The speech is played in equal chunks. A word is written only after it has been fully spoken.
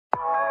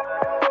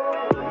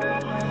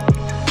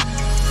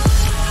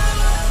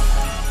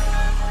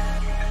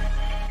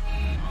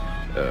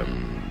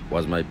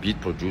Was my beat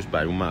produced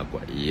by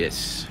Makwa?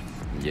 Yes.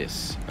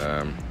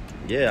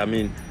 Yeah, I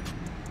mean,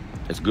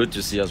 it's good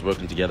to see us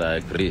working together. I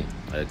agree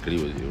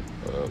with you.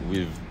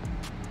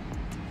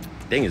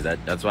 Thing is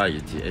that's why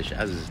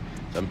as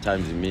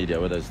sometimes in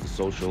media, whether it's the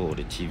social or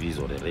the TVs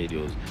or the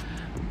radios,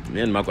 me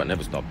and Makwa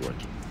never stopped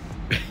working.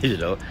 You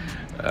know,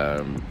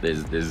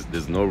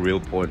 there's no real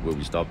point where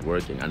we stopped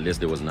working unless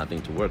there was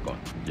nothing to work on.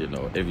 You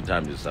know, every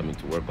time there's something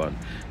to work on,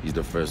 he's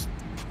the first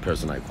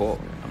person I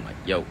call. I'm like,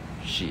 yo,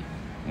 shit,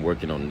 I'm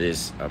working on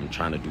this, I'm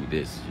trying to do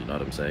this, you know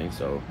what I'm saying?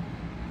 So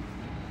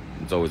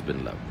it's always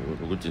been love.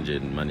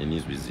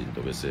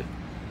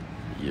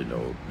 You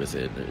know,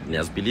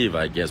 believe,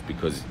 I guess,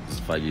 because it's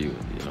for you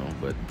know,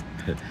 but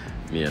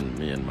me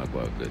and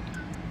Makwa are good,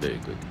 very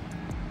good.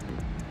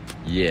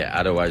 Yeah,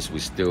 otherwise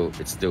it's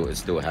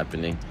still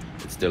happening.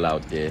 It's still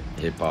out there.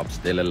 Hip hop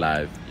still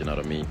alive, you know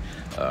what I mean?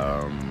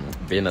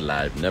 Been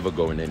alive, never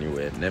going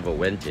anywhere, never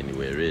went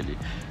anywhere really,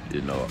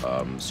 you know.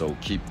 So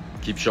keep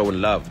showing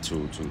love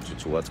to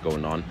what's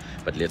going on,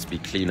 but let's be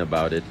clean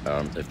about it.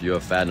 If you're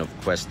a fan of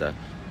Kwesta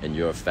and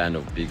you're a fan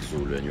of Big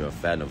Zulu and you're a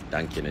fan of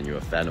Duncan and you're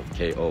a fan of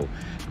KO,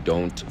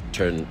 don't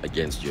turn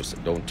against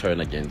yourself, don't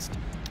turn against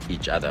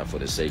each other for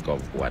the sake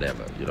of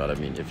whatever, you know what I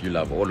mean? If you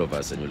love all of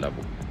us and you love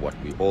what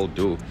we all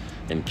do,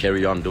 and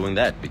carry on doing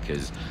that,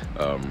 because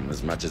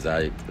as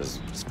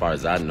far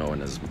as I know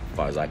and as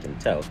far as I can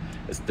tell,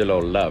 it's still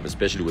all love,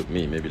 especially with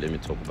me. Maybe let me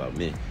talk about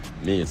me.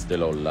 It's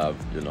still all love,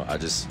 you know. I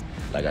just,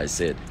 like I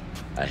said,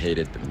 I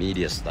hated the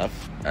media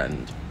stuff,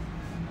 and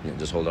you know,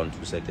 just hold on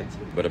 2 seconds.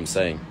 But I'm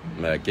saying,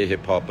 gay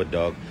hip hop, a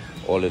dog,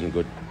 all in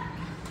good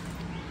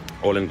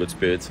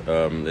spirits.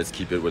 Let's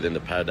keep it within the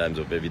paradigms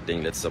of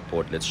everything. Let's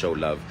support, let's show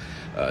love.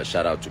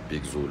 Shout out to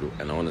Big Zulu.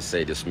 And I want to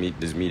say these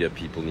media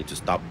people need to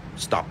stop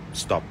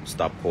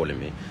calling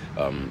me,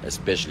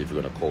 especially if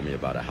you're going to call me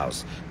about a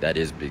house. That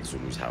is Big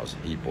Zulu's house.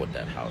 He bought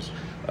that house.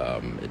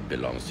 It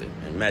belongs to him.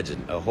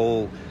 Imagine a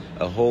whole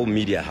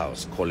media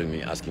house calling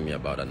me, asking me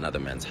about another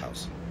man's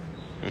house.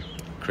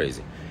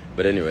 Crazy.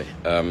 But anyway,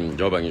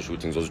 njengoba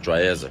ngishuthi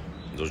ngizozijwayeza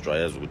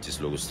ukuthi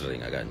siloku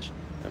siringa kanje,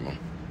 yabo.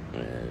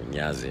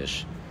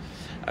 Ngiyazi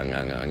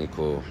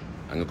angikho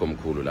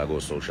mkhulu la go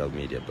social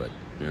media, but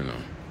you know,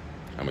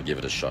 I'm gonna give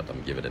it a shot. I'm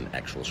gonna give it an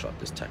actual shot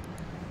this time.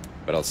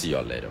 But I'll see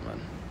y'all later,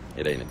 man.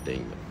 It ain't a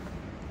thing, but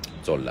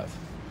it's all love.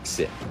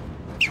 See ya.